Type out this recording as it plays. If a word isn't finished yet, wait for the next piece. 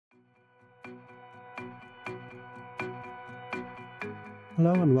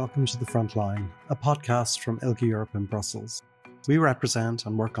Hello and welcome to The Frontline, a podcast from ILGA-Europe in Brussels. We represent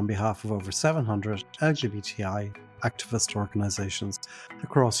and work on behalf of over 700 LGBTI activist organisations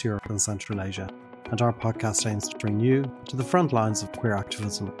across Europe and Central Asia, and our podcast aims to bring you to the front lines of queer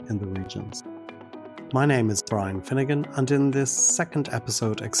activism in the regions. My name is Brian Finnegan, and in this second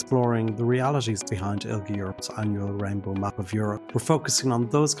episode exploring the realities behind ILGA-Europe's annual Rainbow Map of Europe, we're focusing on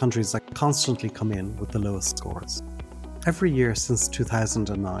those countries that constantly come in with the lowest scores. Every year since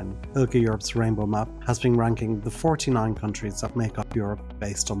 2009, ILGA-Europe's Rainbow Map has been ranking the 49 countries that make up Europe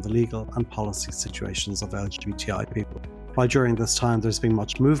based on the legal and policy situations of LGBTI people. While during this time there's been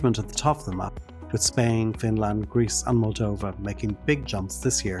much movement at the top of the map, with Spain, Finland, Greece and Moldova making big jumps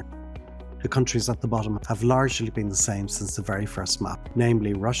this year, the countries at the bottom have largely been the same since the very first map,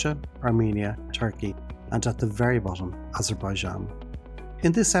 namely Russia, Armenia, Turkey, and at the very bottom, Azerbaijan.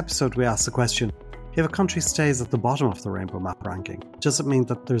 In this episode we ask the question, if a country stays at the bottom of the Rainbow Map ranking, does it mean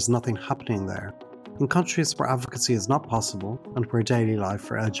that there's nothing happening there? In countries where advocacy is not possible and where daily life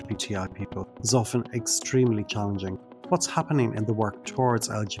for LGBTI people is often extremely challenging, what's happening in the work towards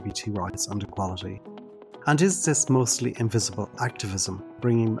LGBT rights and equality? And is this mostly invisible activism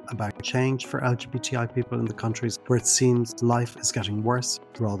bringing about change for LGBTI people in the countries where it seems life is getting worse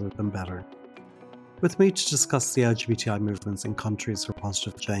rather than better? With me to discuss the LGBTI movements in countries where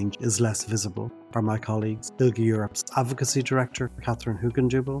positive change is less visible are my colleagues, ILGA-Europe's Advocacy Director, Catherine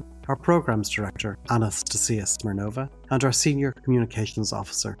Hugendubel, our Programmes Director, Anastasia Smirnova, and our Senior Communications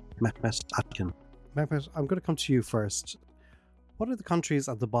Officer, Mehmet Atkin. Mehmet, I'm going to come to you first. What are the countries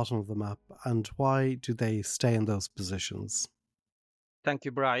at the bottom of the map and why do they stay in those positions? Thank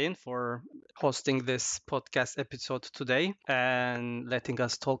you, Brian, for hosting this podcast episode today and letting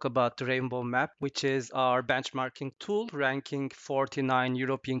us talk about the Rainbow Map, which is our benchmarking tool ranking 49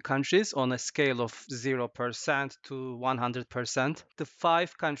 European countries on a scale of 0% to 100%. The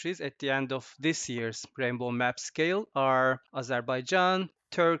 5 countries at the end of this year's Rainbow Map scale are Azerbaijan,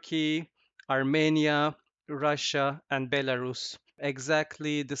 Turkey, Armenia, Russia, and Belarus.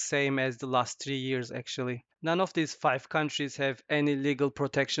 Exactly the same as the last 3 years, actually. None of these 5 countries have any legal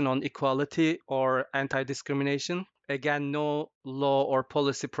protection on equality or anti-discrimination. Again, no law or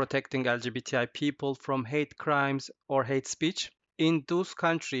policy protecting LGBTI people from hate crimes or hate speech. In those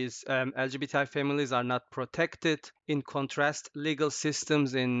countries, LGBTI families are not protected. In contrast, legal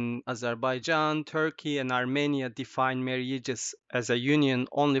systems in Azerbaijan, Turkey, and Armenia define marriages as a union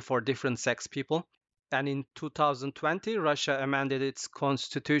only for different sex people. And in 2020, Russia amended its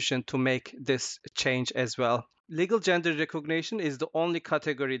constitution to make this change as well. Legal gender recognition is the only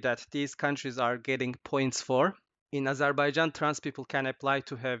category that these countries are getting points for. In Azerbaijan, trans people can apply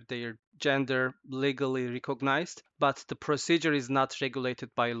to have their gender legally recognized, but the procedure is not regulated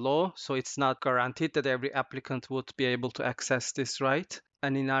by law, so it's not guaranteed that every applicant would be able to access this right.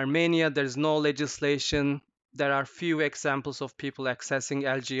 And in Armenia, there's no legislation. There are few examples of people accessing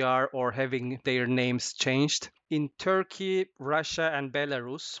LGR or having their names changed. In Turkey, Russia, and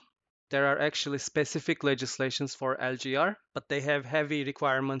Belarus, there are actually specific legislations for LGR, but they have heavy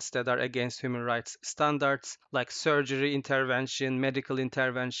requirements that are against human rights standards, like surgery intervention, medical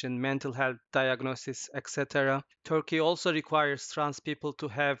intervention, mental health diagnosis, etc. Turkey also requires trans people to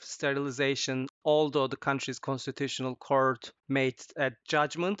have sterilization, although the country's constitutional court made a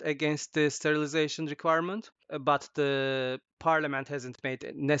judgment against the sterilization requirement. But the parliament hasn't made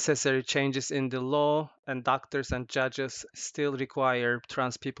necessary changes in the law, and doctors and judges still require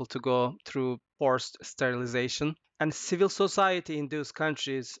trans people to go through forced sterilization. And civil society in those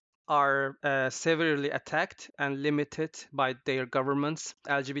countries are severely attacked and limited by their governments.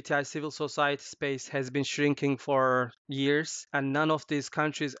 LGBTI civil society space has been shrinking for years, and none of these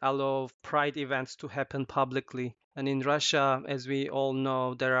countries allow pride events to happen publicly. And in Russia, as we all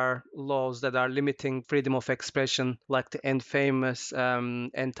know, there are laws that are limiting freedom of expression, like the infamous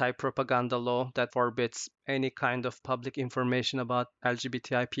anti-propaganda law that forbids any kind of public information about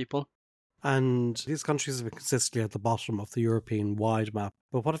LGBTI people. And these countries have been consistently at the bottom of the European-wide map.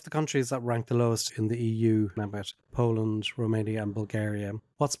 But what if the countries that rank the lowest in the EU, about Poland, Romania and Bulgaria,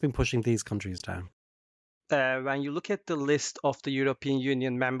 what's been pushing these countries down? When you look at the list of the European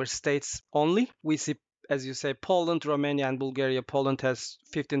Union member states only, we see, as you say, Poland, Romania and Bulgaria. Poland has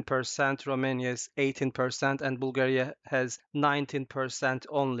 15%, Romania is 18%, and Bulgaria has 19%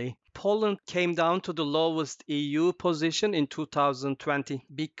 only. Poland came down to the lowest EU position in 2020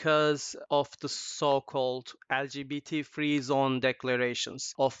 because of the so-called LGBT-free zone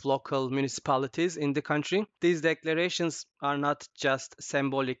declarations of local municipalities in the country. These declarations are not just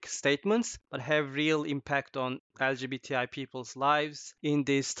symbolic statements, but have real impact on LGBTI people's lives in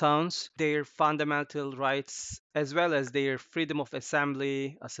these towns, their fundamental rights, as well as their freedom of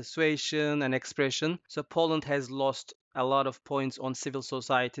assembly, association, and expression. So Poland has lost a lot of points on civil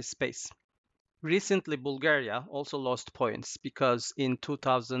society space. Recently, Bulgaria also lost points because in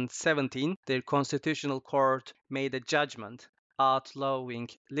 2017, their constitutional court made a judgment outlawing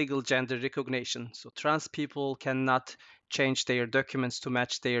legal gender recognition. So trans people cannot change their documents to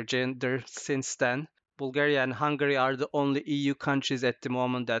match their gender since then. Bulgaria and Hungary are the only EU countries at the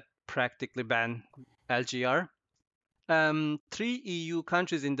moment that practically ban LGR. Three EU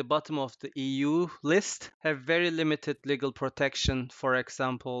countries in the bottom of the EU list have very limited legal protection. For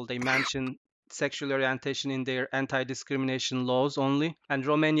example, they mention sexual orientation in their anti-discrimination laws only, and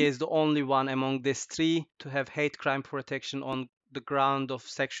Romania is the only one among these three to have hate crime protection on the ground of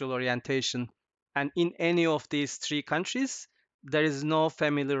sexual orientation. And in any of these three countries, there is no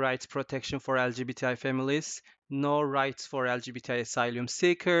family rights protection for LGBTI families, no rights for LGBTI asylum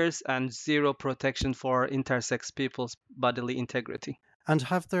seekers, and zero protection for intersex people's bodily integrity. And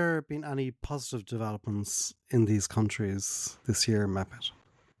have there been any positive developments in these countries this year, Mehmet?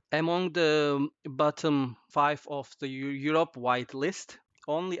 Among the bottom 5 of the Europe-wide list,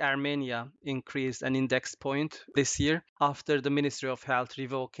 only Armenia increased an index point this year after the Ministry of Health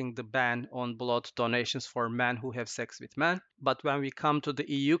revoking the ban on blood donations for men who have sex with men. But when we come to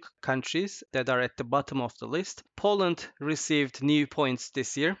the EU countries that are at the bottom of the list, Poland received new points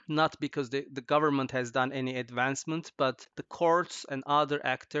this year, not because the government has done any advancement, but the courts and other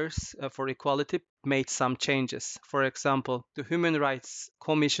actors for equality made some changes. For example, the Human Rights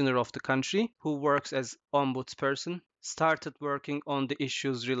Commissioner of the country, who works as ombudsperson, started working on the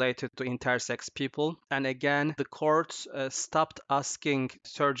issues related to intersex people. And again, the courts stopped asking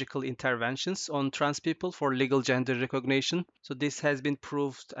surgical interventions on trans people for legal gender recognition. So this has been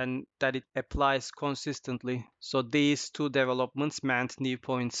proved and that it applies consistently. So these two developments meant new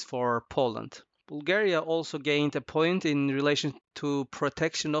points for Poland. Bulgaria also gained a point in relation to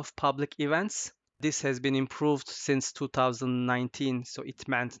protection of public events. This has been improved since 2019, so it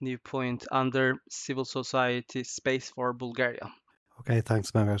meant new point under civil society space for Bulgaria. Okay,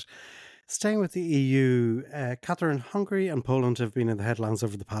 thanks, Mehmet. Staying with the EU, Catherine, Hungary and Poland have been in the headlines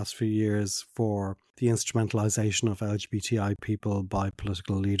over the past few years for the instrumentalization of LGBTI people by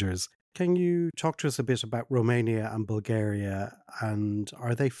political leaders. Can you talk to us a bit about Romania and Bulgaria, and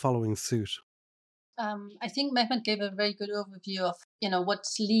are they following suit? I think Mehmet gave a very good overview of,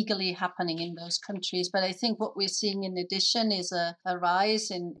 what's legally happening in those countries. But I think what we're seeing in addition is a rise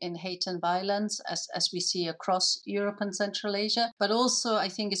in hate and violence as we see across Europe and Central Asia. But also, I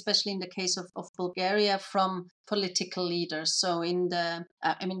think, especially in the case of Bulgaria, from political leaders. So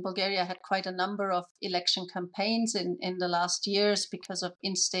Bulgaria had quite a number of election campaigns in the last years because of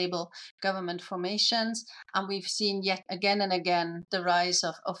unstable government formations. And we've seen yet again and again the rise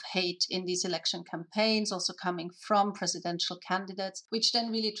of hate in these election campaigns, also coming from presidential candidates, which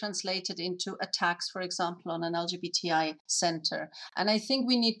then really translated into attacks, for example, on an LGBTI center. And I think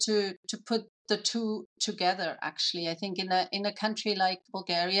we need to put the two together, actually. I think in a country like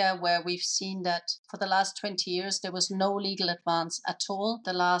Bulgaria, where we've seen that for the last 20 years, there was no legal advance at all.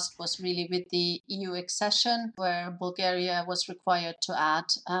 The last was really with the EU accession, where Bulgaria was required to add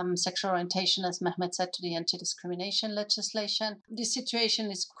sexual orientation, as Mehmet said, to the anti-discrimination legislation. This situation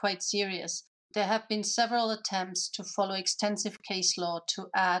is quite serious. There have been several attempts to follow extensive case law to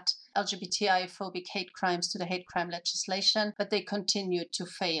add LGBTI-phobic hate crimes to the hate crime legislation, but they continue to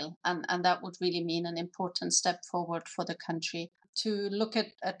fail. And that would really mean an important step forward for the country. To look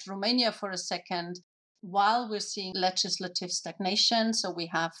at Romania for a second, while we're seeing legislative stagnation, so we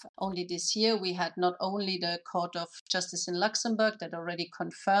have only this year, we had not only the Court of Justice in Luxembourg that already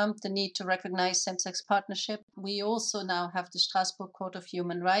confirmed the need to recognize same-sex partnership. We also now have the Strasbourg Court of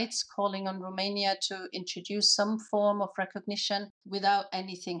Human Rights calling on Romania to introduce some form of recognition without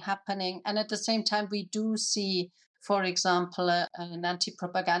anything happening. And at the same time, we do see, for example, an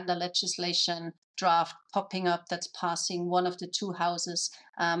anti-propaganda legislation draft popping up that's passing one of the two houses,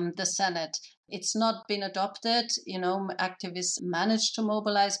 the Senate. It's not been adopted. Activists managed to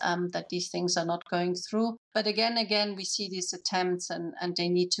mobilize that these things are not going through. But again, we see these attempts and they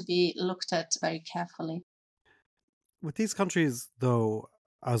need to be looked at very carefully. With these countries, though,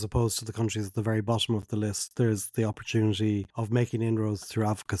 as opposed to the countries at the very bottom of the list, there's the opportunity of making inroads through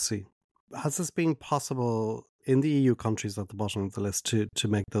advocacy. Has this been possible in the EU countries at the bottom of the list to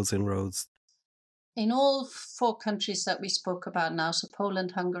make those inroads? In all 4 countries that we spoke about now, so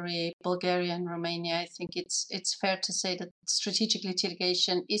Poland, Hungary, Bulgaria, and Romania, I think it's fair to say that strategic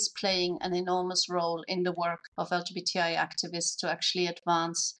litigation is playing an enormous role in the work of LGBTI activists to actually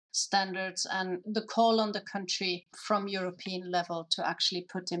advance standards and the call on the country from European level to actually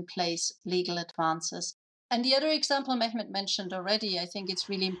put in place legal advances. And the other example Mehmet mentioned already, I think it's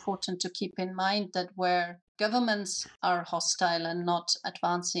really important to keep in mind that where governments are hostile and not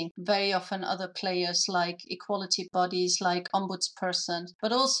advancing, very often other players like equality bodies, like ombudspersons,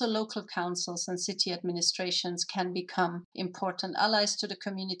 but also local councils and city administrations can become important allies to the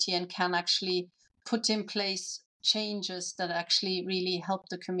community and can actually put in place changes that actually really help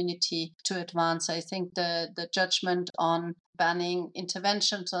the community to advance. I think the judgment on banning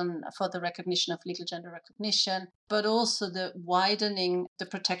interventions for the recognition of legal gender recognition, but also the widening the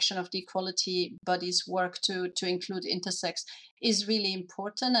protection of the equality bodies' work to include intersex is really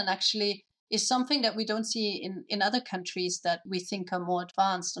important and actually is something that we don't see in other countries that we think are more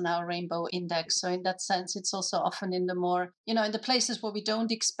advanced on our rainbow index. So in that sense, it's also often in the more, in the places where we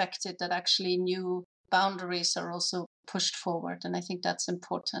don't expect it that actually new boundaries are also pushed forward. And I think that's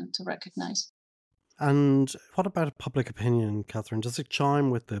important to recognize. And what about public opinion, Catherine? Does it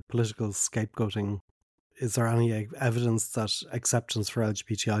chime with the political scapegoating? Is there any evidence that acceptance for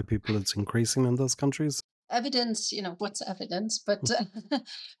LGBTI people is increasing in those countries? Evidence, what's evidence? But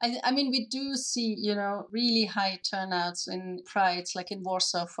I mean, we do see, really high turnouts in prides, like in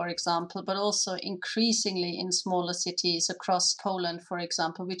Warsaw, for example, but also increasingly in smaller cities across Poland, for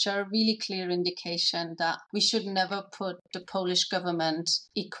example, which are a really clear indication that we should never put the Polish government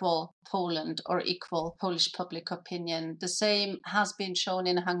equal Poland or equal Polish public opinion. The same has been shown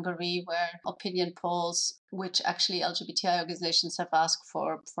in Hungary, where opinion polls, which actually LGBTI organizations have asked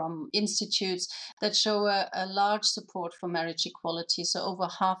for from institutes, that show a large support for marriage equality. So over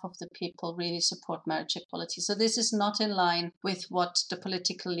half of the people really support marriage equality. So this is not in line with what the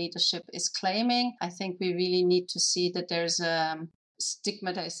political leadership is claiming. I think we really need to see that there's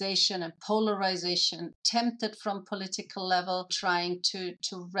stigmatization and polarization tempted from political level, trying to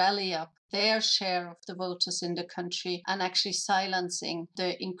rally up their share of the voters in the country and actually silencing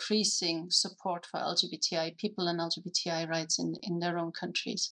the increasing support for LGBTI people and LGBTI rights in their own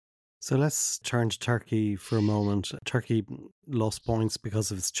countries. So let's turn to Turkey for a moment. Turkey lost points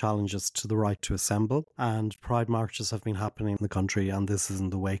because of its challenges to the right to assemble, and pride marches have been happening in the country, and this is in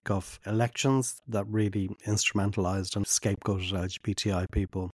the wake of elections that really instrumentalized and scapegoated LGBTI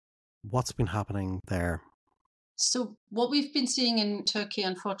people. What's been happening there? So what we've been seeing in Turkey,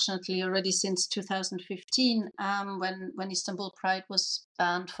 unfortunately, already since 2015, when Istanbul Pride was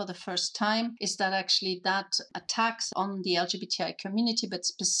banned for the first time, is that actually that attacks on the LGBTI community, but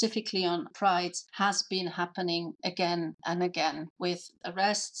specifically on prides, has been happening again and again, with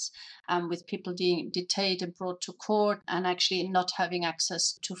arrests and with people being detained and brought to court and actually not having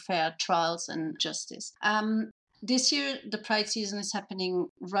access to fair trials and justice. This year, the Pride season is happening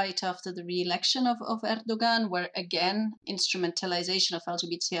right after the re-election of Erdogan, where again, instrumentalization of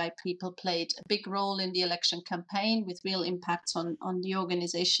LGBTI people played a big role in the election campaign with real impacts on the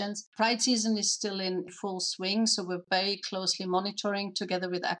organizations. Pride season is still in full swing, so we're very closely monitoring together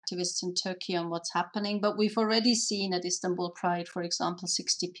with activists in Turkey on what's happening. But we've already seen at Istanbul Pride, for example,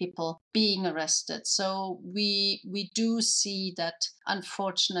 60 people being arrested. So we do see that,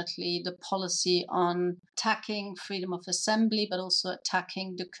 unfortunately, the policy on attacking freedom of assembly, but also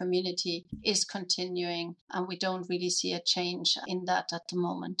attacking the community is continuing, and we don't really see a change in that at the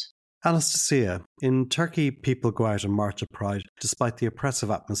moment. Anastasia, in Turkey, people go out and march at Pride despite the oppressive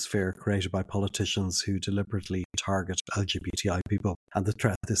atmosphere created by politicians who deliberately target LGBTI people and the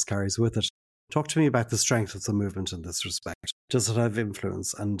threat this carries with it. Talk to me about the strength of the movement in this respect. Does it have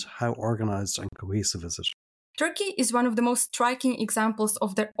influence, and how organised and cohesive is it? Turkey is one of the most striking examples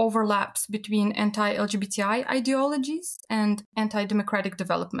of the overlaps between anti-LGBTI ideologies and anti-democratic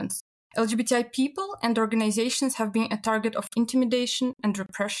developments. LGBTI people and organizations have been a target of intimidation and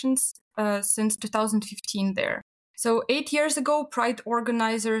repressions since 2015 there. So 8 years ago, Pride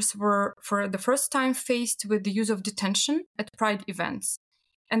organizers were for the first time faced with the use of detention at Pride events.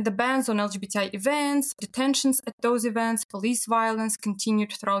 And the bans on LGBTI events, detentions at those events, police violence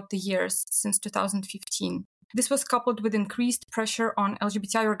continued throughout the years since 2015. This was coupled with increased pressure on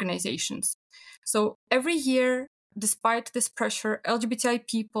LGBTI organizations. So every year, despite this pressure, LGBTI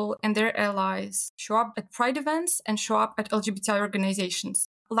people and their allies show up at Pride events and show up at LGBTI organizations.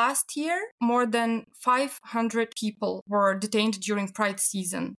 Last year, more than 500 people were detained during Pride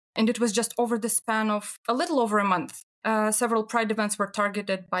season, and it was just over the span of a little over a month. Several Pride events were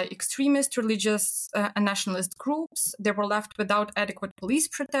targeted by extremist religious and nationalist groups. They were left without adequate police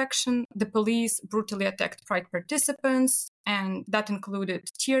protection. The police brutally attacked Pride participants, and that included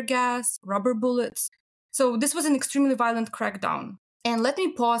tear gas, rubber bullets. So this was an extremely violent crackdown. And let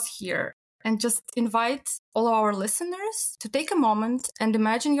me pause here and just invite all of our listeners to take a moment and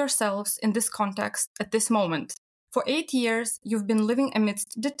imagine yourselves in this context at this moment. For 8 years, you've been living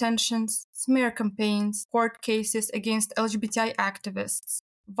amidst detentions, smear campaigns, court cases against LGBTI activists,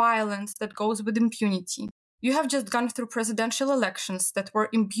 violence that goes with impunity. You have just gone through presidential elections that were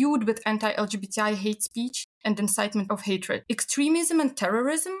imbued with anti-LGBTI hate speech and incitement of hatred. Extremism and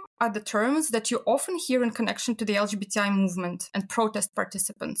terrorism are the terms that you often hear in connection to the LGBTI movement and protest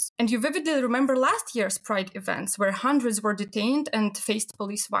participants. And you vividly remember last year's Pride events where hundreds were detained and faced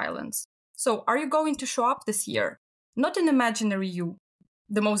police violence. So are you going to show up this year? Not an imaginary you,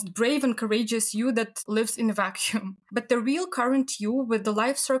 the most brave and courageous you that lives in a vacuum, but the real current you with the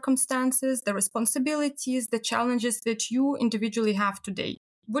life circumstances, the responsibilities, the challenges that you individually have today.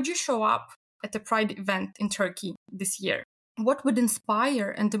 Would you show up at a Pride event in Turkey this year? What would inspire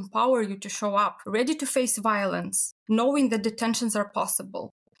and empower you to show up, ready to face violence, knowing that detentions are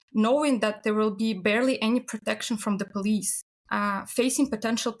possible, knowing that there will be barely any protection from the police, facing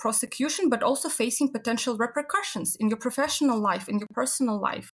potential prosecution, but also facing potential repercussions in your professional life, in your personal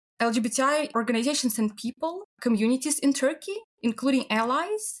life? LGBTI organizations and people, communities in Turkey, including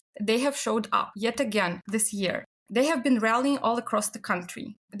allies, they have showed up yet again this year. They have been rallying all across the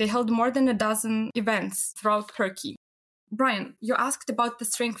country. They held more than a dozen events throughout Turkey. Brian, you asked about the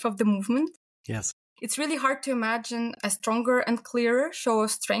strength of the movement. Yes. It's really hard to imagine a stronger and clearer show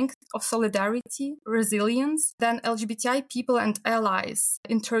of strength, of solidarity, resilience than LGBTI people and allies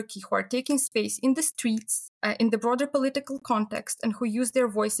in Turkey who are taking space in the streets, in the broader political context, and who use their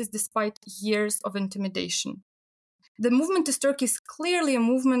voices despite years of intimidation. The movement to Turkey is clearly a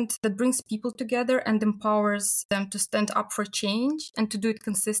movement that brings people together and empowers them to stand up for change and to do it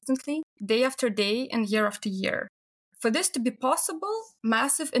consistently, day after day and year after year. For this to be possible,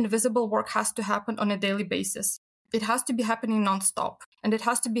 massive invisible work has to happen on a daily basis. It has to be happening nonstop, and it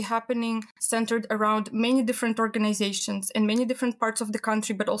has to be happening centered around many different organizations in many different parts of the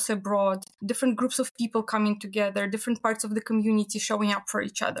country, but also abroad, different groups of people coming together, different parts of the community showing up for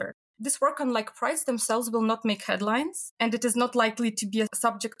each other. This work, unlike prides themselves, will not make headlines, and it is not likely to be a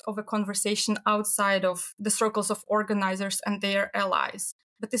subject of a conversation outside of the circles of organizers and their allies.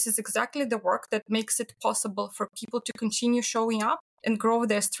 But this is exactly the work that makes it possible for people to continue showing up and grow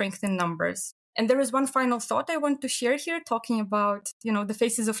their strength in numbers. And there is one final thought I want to share here, talking about, the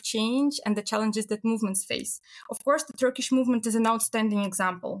faces of change and the challenges that movements face. Of course, the Turkish movement is an outstanding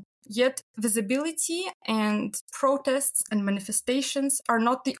example. Yet visibility and protests and manifestations are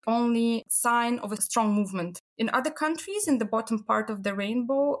not the only sign of a strong movement. In other countries, in the bottom part of the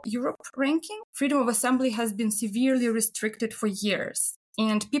ILGA-Europe ranking, freedom of assembly has been severely restricted for years.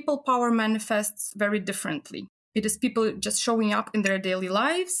 And people power manifests very differently. It is people just showing up in their daily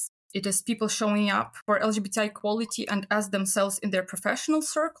lives. It is people showing up for LGBTI equality and as themselves in their professional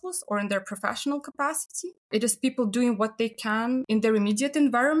circles or in their professional capacity. It is people doing what they can in their immediate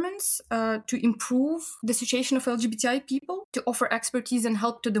environments to improve the situation of LGBTI people, to offer expertise and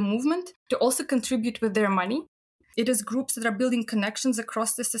help to the movement, to also contribute with their money. It is groups that are building connections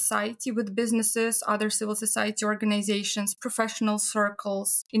across the society with businesses, other civil society organizations, professional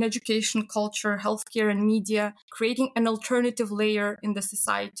circles, in education, culture, healthcare, and media, creating an alternative layer in the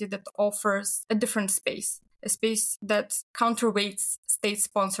society that offers a different space, a space that counterweights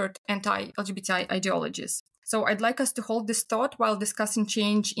state-sponsored anti-LGBTI ideologies. So I'd like us to hold this thought while discussing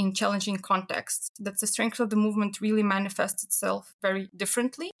change in challenging contexts, that the strength of the movement really manifests itself very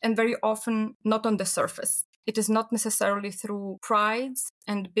differently and very often not on the surface. It is not necessarily through prides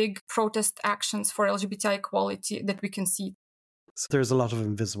and big protest actions for LGBTI equality that we can see. So there's a lot of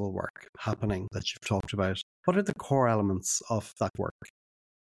invisible work happening that you've talked about. What are the core elements of that work?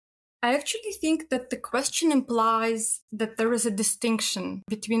 I actually think that the question implies that there is a distinction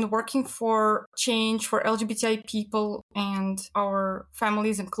between working for change for LGBTI people and our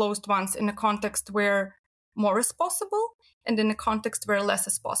families and closed ones in a context where more is possible and in a context where less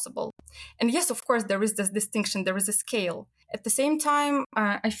is possible. And yes, of course, there is this distinction, there is a scale. At the same time,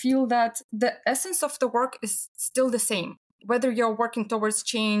 I feel that the essence of the work is still the same. Whether you're working towards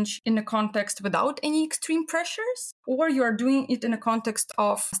change in a context without any extreme pressures, or you're doing it in a context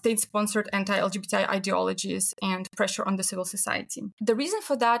of state-sponsored anti-LGBTI ideologies and pressure on the civil society. The reason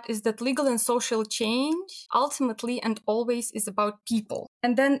for that is that legal and social change ultimately and always is about people.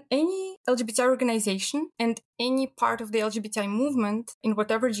 And then any LGBTI organization and any part of the LGBTI movement in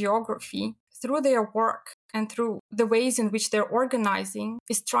whatever geography, through their work, and through the ways in which they're organizing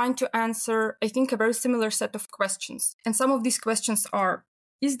is trying to answer, I think, a very similar set of questions. And some of these questions are,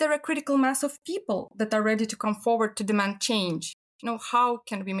 is there a critical mass of people that are ready to come forward to demand change? How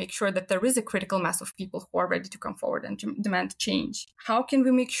can we make sure that there is a critical mass of people who are ready to come forward and to demand change? How can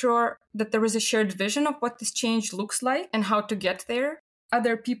we make sure that there is a shared vision of what this change looks like and how to get there? Are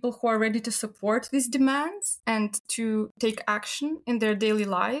there people who are ready to support these demands and to take action in their daily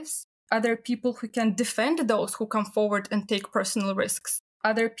lives? Are there people who can defend those who come forward and take personal risks?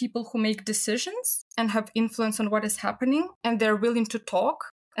 Are there people who make decisions and have influence on what is happening and they're willing to talk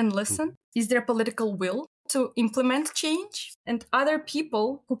and listen? Is there political will to implement change? And other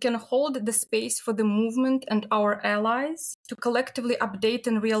people who can hold the space for the movement and our allies to collectively update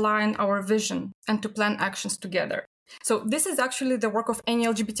and realign our vision and to plan actions together. So this is actually the work of any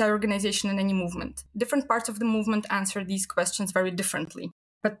LGBTI organization in any movement. Different parts of the movement answer these questions very differently.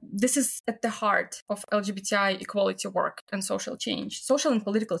 But this is at the heart of LGBTI equality work and social change, social and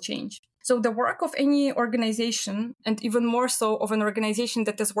political change. So the work of any organization, and even more so of an organization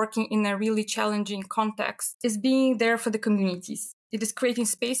that is working in a really challenging context, is being there for the communities. It is creating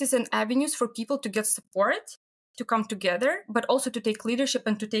spaces and avenues for people to get support, to come together, but also to take leadership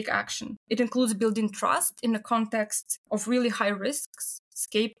and to take action. It includes building trust in the context of really high risks,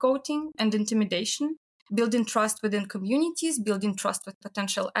 scapegoating and intimidation, building trust within communities, building trust with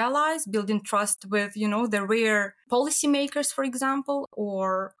potential allies, building trust with, the rare policymakers, for example,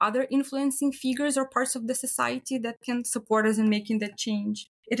 or other influencing figures or parts of the society that can support us in making that change.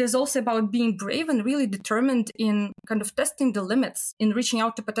 It is also about being brave and really determined in kind of testing the limits, in reaching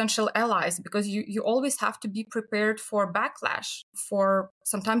out to potential allies, because you always have to be prepared for backlash, for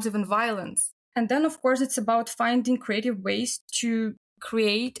sometimes even violence. And then, of course, it's about finding creative ways to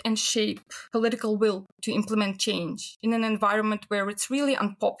create and shape political will to implement change in an environment where it's really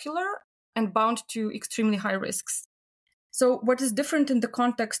unpopular and bound to extremely high risks. So what is different in the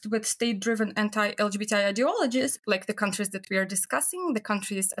context with state-driven anti-LGBTI ideologies, like the countries that we are discussing, the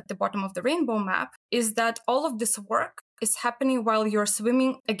countries at the bottom of the rainbow map, is that all of this work is happening while you're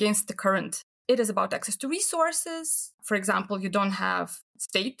swimming against the current. It is about access to resources. For example, you don't have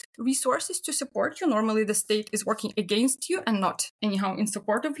state resources to support you. Normally, the state is working against you and not anyhow in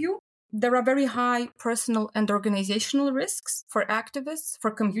support of you. There are very high personal and organizational risks for activists,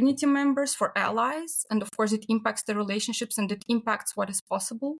 for community members, for allies. And of course, it impacts the relationships and it impacts what is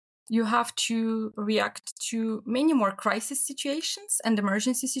possible. You have to react to many more crisis situations and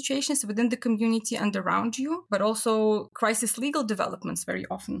emergency situations within the community and around you, but also crisis legal developments very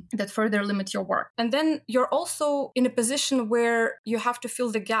often that further limit your work. And then you're also in a position where you have to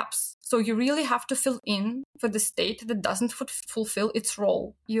fill the gaps. So you really have to fill in for the state that doesn't fulfill its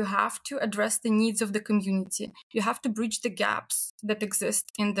role. You have to address the needs of the community. You have to bridge the gaps that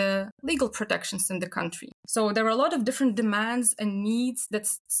exist in the legal protections in the country. So there are a lot of different demands and needs that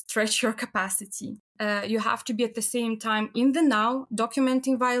stretch your capacity. You have to be at the same time in the now,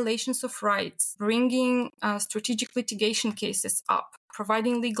 documenting violations of rights, bringing strategic litigation cases up,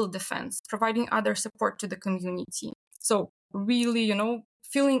 providing legal defense, providing other support to the community. So really,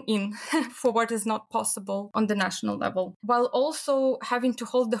 filling in for what is not possible on the national level, while also having to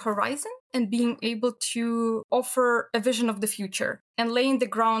hold the horizon and being able to offer a vision of the future and laying the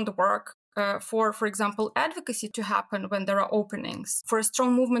groundwork for example, advocacy to happen when there are openings, for a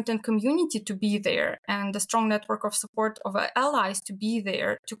strong movement and community to be there, and a strong network of support of allies to be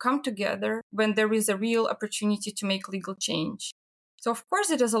there, to come together when there is a real opportunity to make legal change. So, of course,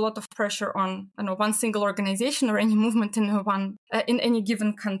 it is a lot of pressure on one single organization or any movement in any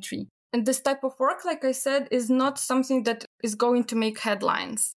given country. And this type of work, like I said, is not something that is going to make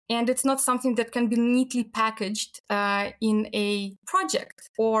headlines. And it's not something that can be neatly packaged in a project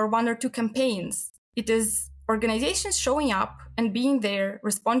or one or two campaigns. It is organizations showing up and being there,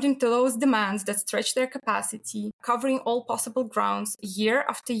 responding to those demands that stretch their capacity, covering all possible grounds year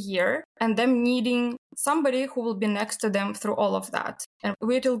after year, and them needing somebody who will be next to them through all of that. And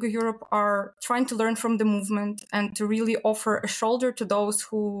we at ILGA-Europe are trying to learn from the movement and to really offer a shoulder to those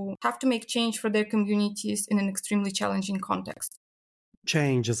who have to make change for their communities in an extremely challenging context.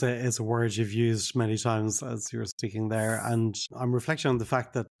 Change is a word you've used many times as you were speaking there. And I'm reflecting on the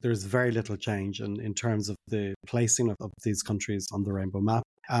fact that there's very little change in terms of the placing of these countries on the rainbow map.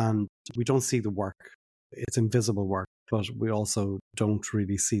 And we don't see the work. It's invisible work, but we also don't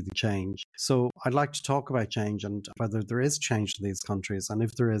really see the change. So I'd like to talk about change and whether there is change in these countries. And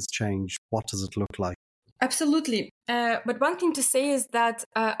if there is change, what does it look like? Absolutely. But one thing to say is that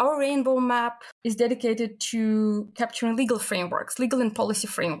our rainbow map is dedicated to capturing legal frameworks, legal and policy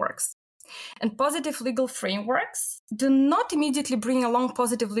frameworks. And positive legal frameworks do not immediately bring along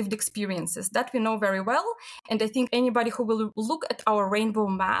positive lived experiences. That we know very well. And I think anybody who will look at our rainbow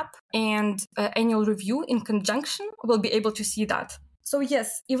map and annual review in conjunction will be able to see that. So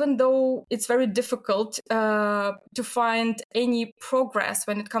yes, even though it's very difficult to find any progress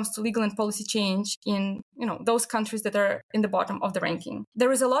when it comes to legal and policy change in those countries that are in the bottom of the ranking,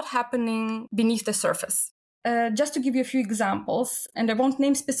 there is a lot happening beneath the surface. Just to give you a few examples, and I won't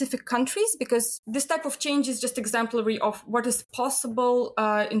name specific countries because this type of change is just exemplary of what is possible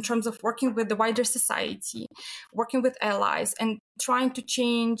in terms of working with the wider society, working with allies, and trying to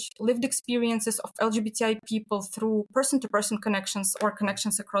change lived experiences of LGBTI people through person-to-person connections or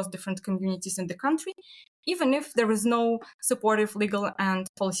connections across different communities in the country, even if there is no supportive legal and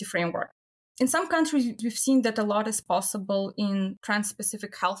policy framework. In some countries, we've seen that a lot is possible in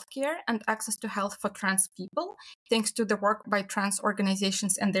trans-specific healthcare and access to health for trans people, thanks to the work by trans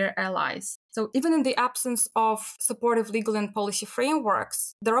organizations and their allies. So even in the absence of supportive legal and policy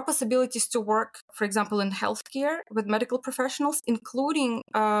frameworks, there are possibilities to work, for example, in healthcare with medical professionals, including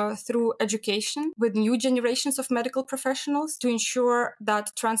through education with new generations of medical professionals to ensure that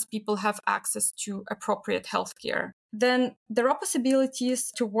trans people have access to appropriate healthcare. Then there are possibilities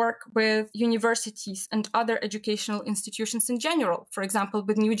to work with universities and other educational institutions in general, for example,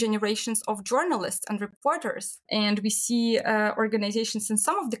 with new generations of journalists and reporters. And we see organizations in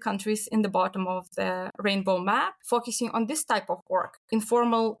some of the countries in the bottom of the rainbow map focusing on this type of work,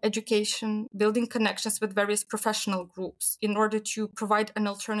 informal education, building connections with various professional groups in order to provide an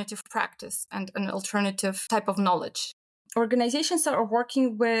alternative practice and an alternative type of knowledge. Organizations are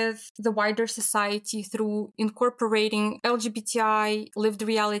working with the wider society through incorporating LGBTI lived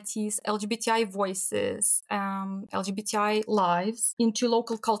realities, LGBTI voices, LGBTI lives into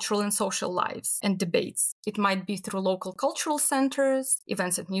local cultural and social lives and debates. It might be through local cultural centers,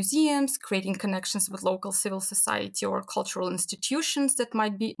 events at museums, creating connections with local civil society or cultural institutions that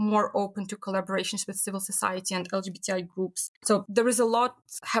might be more open to collaborations with civil society and LGBTI groups. So there is a lot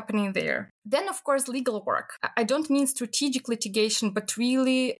happening there. Then, of course, legal work. I don't mean strategic litigation, but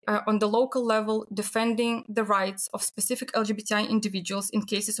really on the local level, defending the rights of specific LGBTI individuals in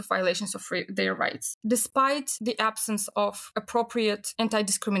cases of violations of their rights. Despite the absence of appropriate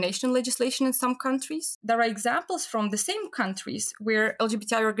anti-discrimination legislation in some countries, there are examples from the same countries where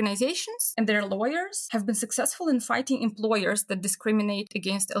LGBTI organizations and their lawyers have been successful in fighting employers that discriminate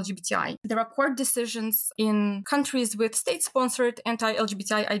against LGBTI. There are court decisions in countries with state-sponsored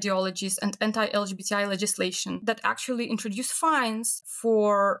anti-LGBTI ideologies and anti-LGBTI legislation that actually introduce fines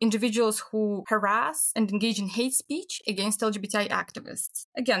for individuals who harass and engage in hate speech against LGBTI activists.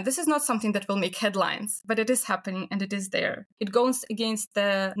 Again, this is not something that will make headlines, but it is happening and it is there. It goes against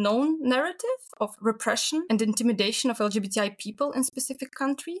the known narrative of repression and intimidation of LGBTI people in specific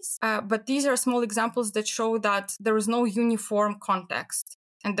countries. But these are small examples that show that there is no uniform context,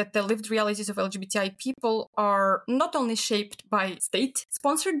 and that the lived realities of LGBTI people are not only shaped by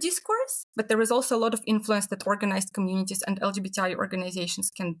state-sponsored discourse, but there is also a lot of influence that organized communities and LGBTI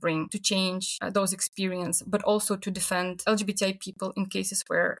organizations can bring to change those experiences, but also to defend LGBTI people in cases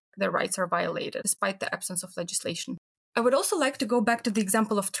where their rights are violated, despite the absence of legislation. I would also like to go back to the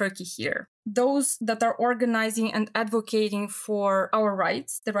example of Turkey here. Those that are organizing and advocating for our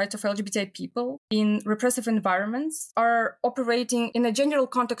rights, the rights of LGBTI people in repressive environments, are operating in a general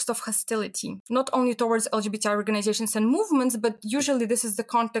context of hostility, not only towards LGBTI organizations and movements, but usually this is the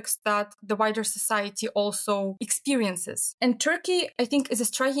context that the wider society also experiences. And Turkey, I think, is a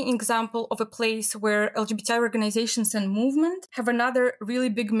striking example of a place where LGBTI organizations and movement have another really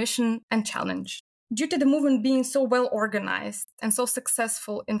big mission and challenge. Due to the movement being so well organized and so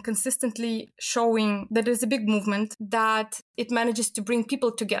successful in consistently showing that it is a big movement, that it manages to bring people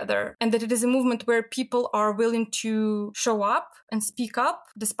together, and that it is a movement where people are willing to show up and speak up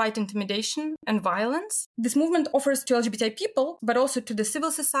despite intimidation and violence. This movement offers to LGBTI people, but also to the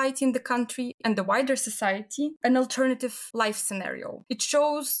civil society in the country and the wider society, an alternative life scenario. It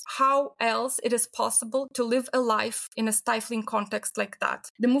shows how else it is possible to live a life in a stifling context like that.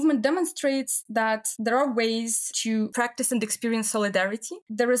 The movement demonstrates that there are ways to practice and experience solidarity.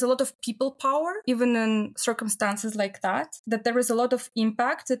 There is a lot of people power, even in circumstances like that there is a lot of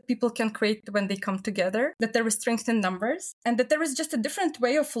impact that people can create when they come together, that there is strength in numbers, and that there is just a different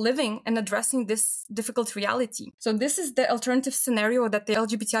way of living and addressing this difficult reality. So this is the alternative scenario that the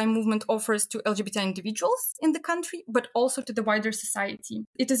LGBTI movement offers to LGBTI individuals in the country, but also to the wider society.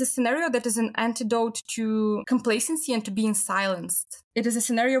 It is a scenario that is an antidote to complacency and to being silenced. It is a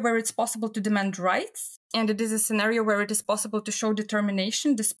scenario where it's possible to demand rights, and it is a scenario where it is possible to show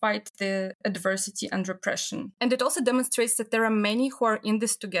determination despite the adversity and repression. And it also demonstrates that there are many who are in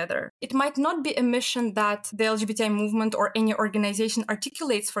this together. It might not be a mission that the LGBTI movement or any organization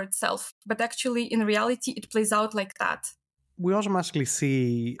articulates for itself, but actually in reality it plays out like that. We automatically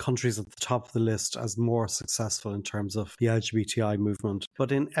see countries at the top of the list as more successful in terms of the LGBTI movement.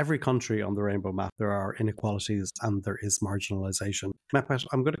 But in every country on the rainbow map, there are inequalities and there is marginalization. Mehmet,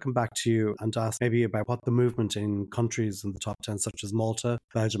 I'm going to come back to you and ask maybe about what the movement in countries in the top 10, such as Malta,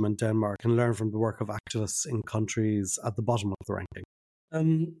 Belgium and Denmark, can learn from the work of activists in countries at the bottom of the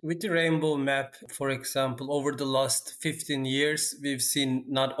ranking. With the rainbow map, for example, over the last 15 years, we've seen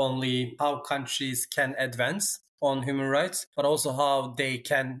not only how countries can advance on human rights, but also how they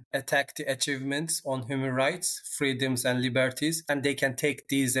can attack the achievements on human rights, freedoms and liberties, and they can take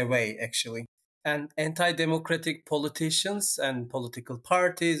these away, actually. And anti-democratic politicians and political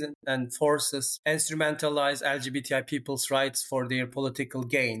parties and forces instrumentalize LGBTI people's rights for their political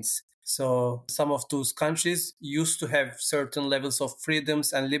gains. So some of those countries used to have certain levels of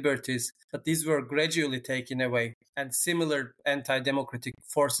freedoms and liberties, but these were gradually taken away. And similar anti-democratic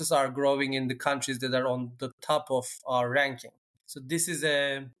forces are growing in the countries that are on the top of our ranking. So this is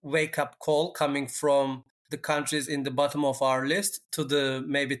a wake-up call coming from the countries in the bottom of our list to the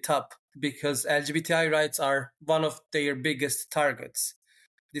maybe top, because LGBTI rights are one of their biggest targets.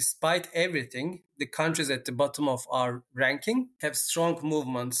 Despite everything, the countries at the bottom of our ranking have strong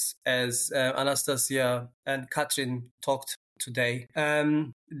movements, as Anastasia and Katrin talked today.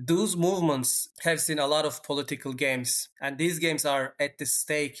 Those movements have seen a lot of political games, and these games are at the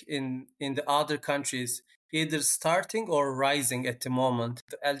stake in the other countries, either starting or rising at the moment.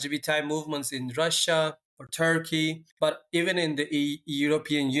 The LGBTI movements in Russia or Turkey, but even in the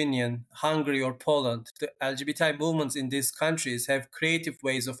European Union, Hungary or Poland, the LGBTI movements in these countries have creative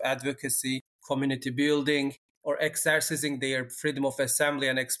ways of advocacy, community building, or exercising their freedom of assembly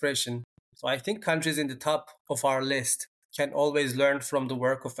and expression. So I think countries in the top of our list can always learn from the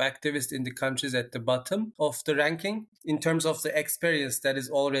work of activists in the countries at the bottom of the ranking in terms of the experience that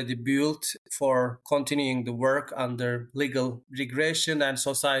is already built for continuing the work under legal regression and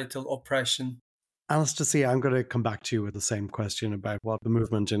societal oppression. Anastasia, I'm going to come back to you with the same question about what the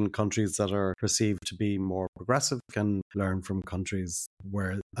movement in countries that are perceived to be more progressive can learn from countries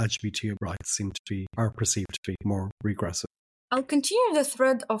where LGBT rights seem to be, are perceived to be more regressive. I'll continue the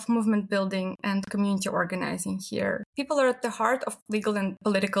thread of movement building and community organizing here. People are at the heart of legal and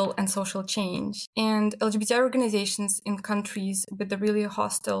political and social change, and LGBTI organizations in countries with a really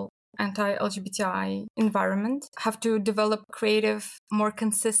hostile anti-LGBTI environment have to develop creative, more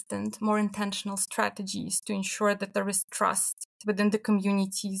consistent, more intentional strategies to ensure that there is trust within the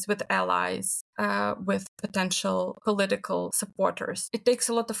communities, with allies, with potential political supporters. It takes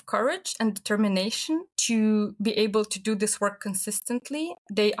a lot of courage and determination to be able to do this work consistently,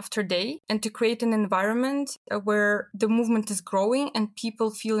 day after day, and to create an environment where the movement is growing and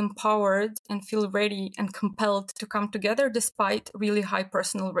people feel empowered and feel ready and compelled to come together despite really high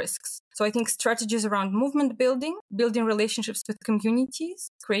personal risks. So I think strategies around movement building, building relationships with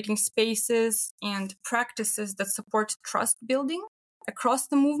communities, creating spaces and practices that support trust building across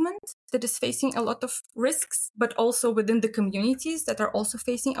the movement that is facing a lot of risks, but also within the communities that are also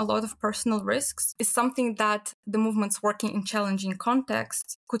facing a lot of personal risks, is something that the movements working in challenging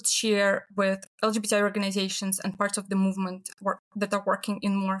contexts could share with LGBTI organizations and parts of the movement that are working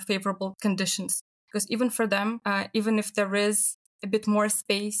in more favorable conditions. Because even for them, even if there is a bit more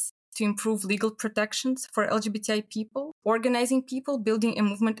space to improve legal protections for LGBTI people, organizing people, building a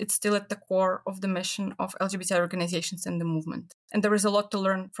movement, it's still at the core of the mission of LGBTI organizations and the movement. And there is a lot to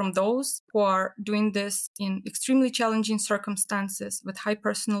learn from those who are doing this in extremely challenging circumstances with high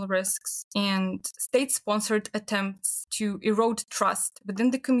personal risks and state-sponsored attempts to erode trust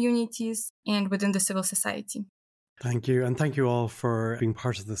within the communities and within the civil society. Thank you. And thank you all for being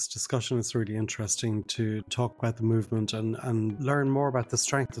part of this discussion. It's really interesting to talk about the movement and learn more about the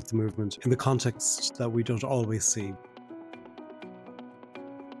strength of the movement in the context that we don't always see.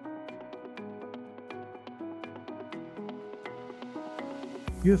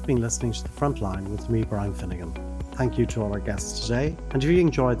 You have been listening to The Frontline with me, Brian Finnegan. Thank you to all our guests today. And if you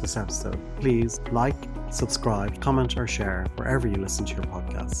enjoyed this episode, please like, subscribe, comment or share wherever you listen to your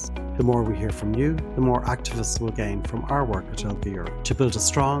podcasts. The more we hear from you, the more activists will gain from our work at ILGA-Europe to build a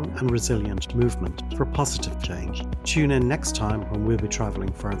strong and resilient movement for positive change. Tune in next time when we'll be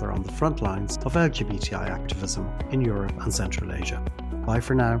travelling further on the front lines of LGBTI activism in Europe and Central Asia. Bye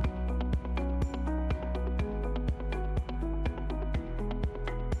for now.